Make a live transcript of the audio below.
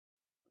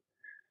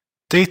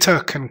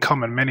Data can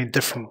come in many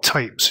different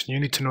types. You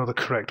need to know the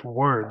correct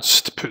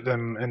words to put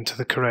them into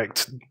the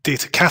correct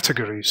data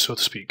categories, so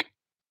to speak.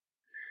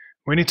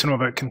 We need to know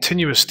about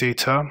continuous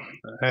data,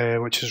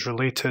 which is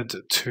related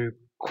to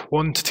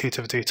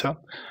quantitative data,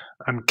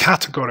 and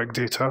categoric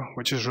data,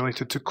 which is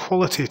related to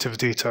qualitative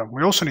data.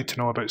 We also need to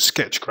know about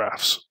sketch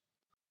graphs.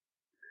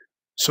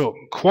 So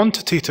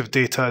quantitative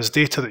data is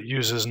data that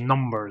uses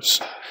numbers.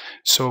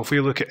 So if we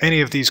look at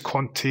any of these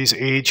quantities,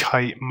 age,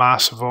 height,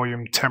 mass,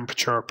 volume,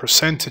 temperature, or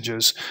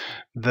percentages,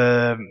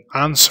 the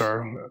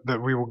answer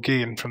that we will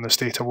gain from this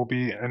data will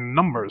be in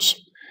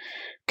numbers.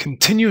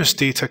 Continuous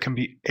data can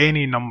be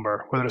any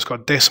number, whether it's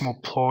got a decimal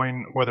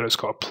point, whether it's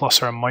got a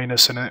plus or a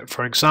minus in it.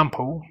 For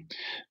example,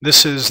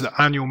 this is the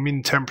annual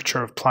mean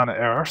temperature of planet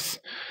Earth.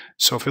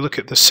 So if we look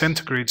at the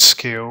centigrade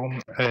scale,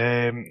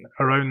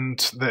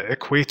 around the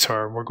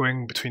equator, we're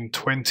going between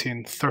 20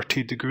 and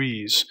 30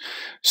 degrees.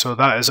 So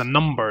that is a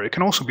number. It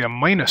can also be a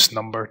minus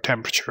number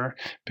temperature,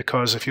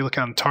 because if you look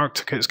at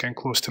Antarctica, it's getting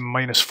close to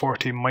minus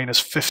 40, minus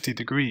 50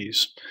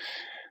 degrees.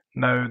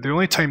 Now, the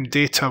only time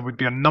data would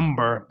be a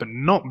number but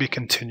not be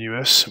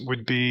continuous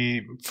would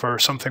be for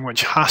something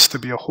which has to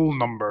be a whole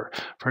number.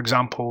 For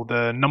example,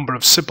 the number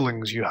of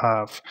siblings you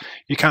have.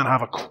 You can't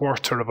have a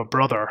quarter of a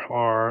brother,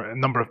 or a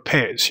number of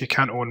pets. You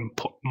can't own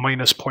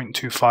minus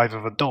 0.25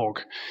 of a dog.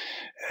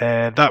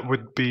 That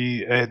would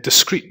be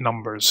discrete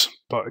numbers,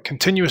 but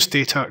continuous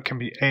data can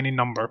be any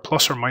number,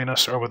 plus or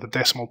minus, or with a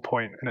decimal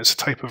point, and it's a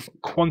type of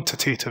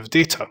quantitative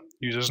data,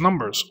 uses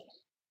numbers.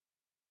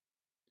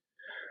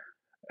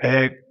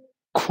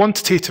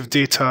 Quantitative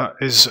data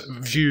is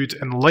viewed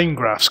in line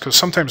graphs, because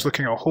sometimes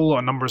looking at a whole lot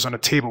of numbers on a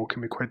table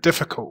can be quite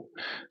difficult.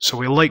 So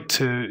we like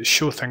to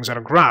show things in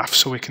a graph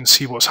so we can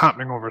see what's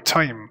happening over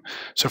time.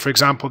 So for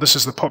example, this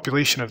is the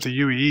population of the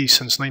UAE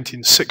since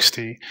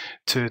 1960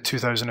 to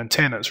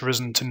 2010. It's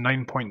risen to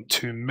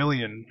 9.2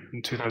 million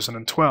in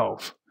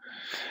 2012.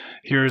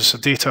 Here's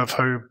data of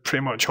how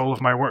pretty much all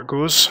of my work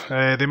goes.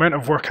 The amount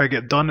of work I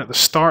get done at the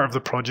start of the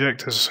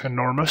project is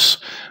enormous.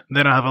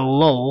 Then I have a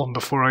lull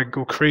before I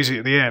go crazy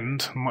at the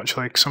end, much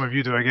like some of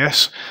you do, I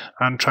guess,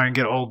 and try and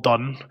get it all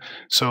done.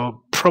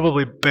 So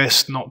probably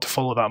best not to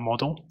follow that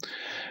model.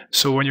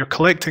 So when you're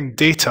collecting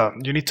data,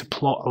 you need to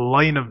plot a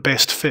line of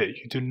best fit.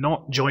 You do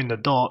not join the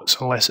dots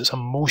unless it's a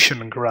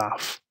motion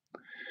graph.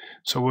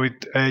 So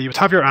you would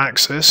have your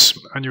axis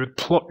and you would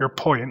plot your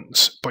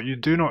points, but you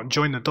do not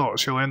join the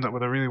dots. You'll end up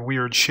with a really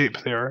weird shape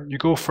there. You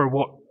go for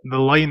what the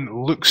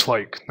line looks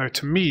like. Now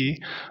to me,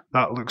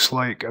 that looks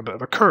like a bit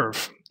of a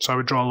curve. So I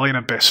would draw a line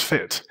of best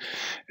fit.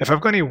 If I've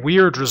got any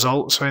weird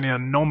results or any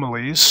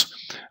anomalies,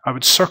 I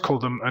would circle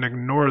them and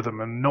ignore them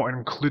and not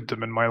include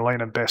them in my line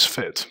of best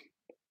fit.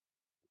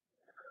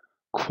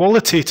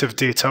 Qualitative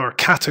data or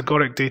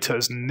categoric data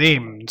is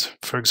named.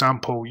 For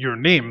example, your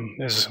name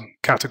is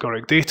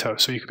categoric data.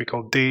 So you could be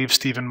called Dave,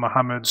 Stephen,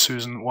 Mohammed,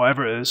 Susan,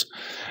 whatever it is.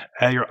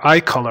 Your eye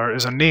color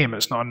is a name,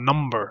 it's not a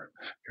number.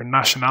 Your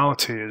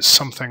nationality is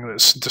something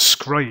that's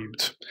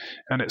described,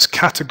 and it's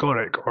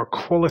categoric or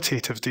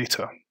qualitative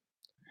data.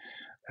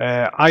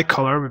 Eye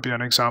color would be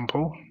an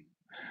example.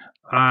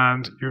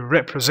 And you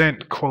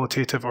represent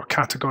qualitative or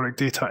categoric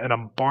data in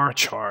a bar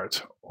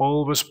chart.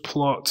 Always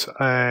plot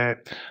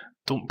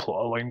don't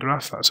plot a line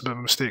graph, that's a bit of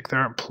a mistake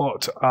there.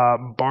 Plot a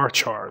bar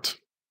chart.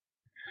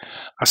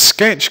 A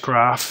sketch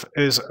graph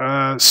is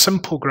a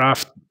simple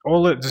graph.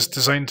 All it is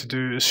designed to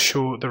do is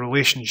show the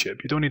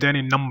relationship. You don't need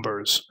any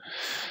numbers.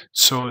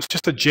 So it's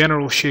just a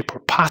general shape or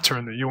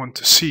pattern that you want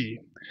to see.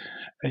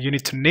 And you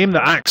need to name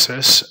the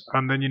axis,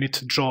 and then you need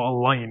to draw a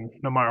line,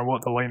 no matter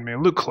what the line may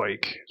look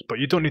like. But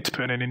you don't need to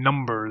put in any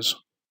numbers.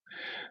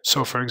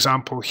 So for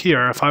example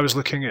here, if I was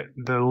looking at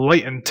the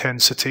light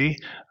intensity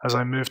as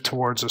I move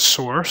towards a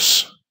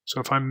source, so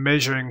if I'm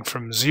measuring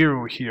from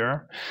 0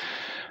 here,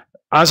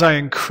 as I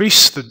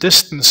increase the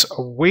distance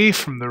away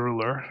from the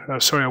ruler,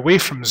 away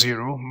from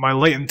 0, my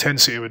light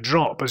intensity would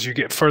drop. As you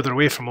get further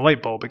away from a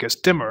light bulb, it gets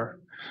dimmer.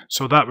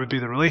 So that would be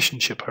the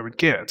relationship I would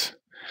get.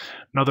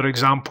 Another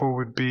example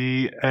would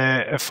be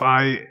if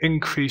I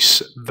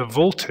increase the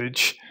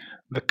voltage,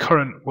 the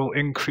current will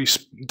increase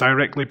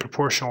directly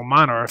proportional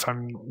manner if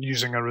I'm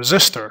using a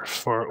resistor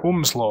for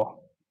Ohm's law.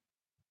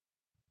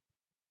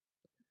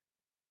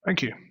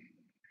 Thank you.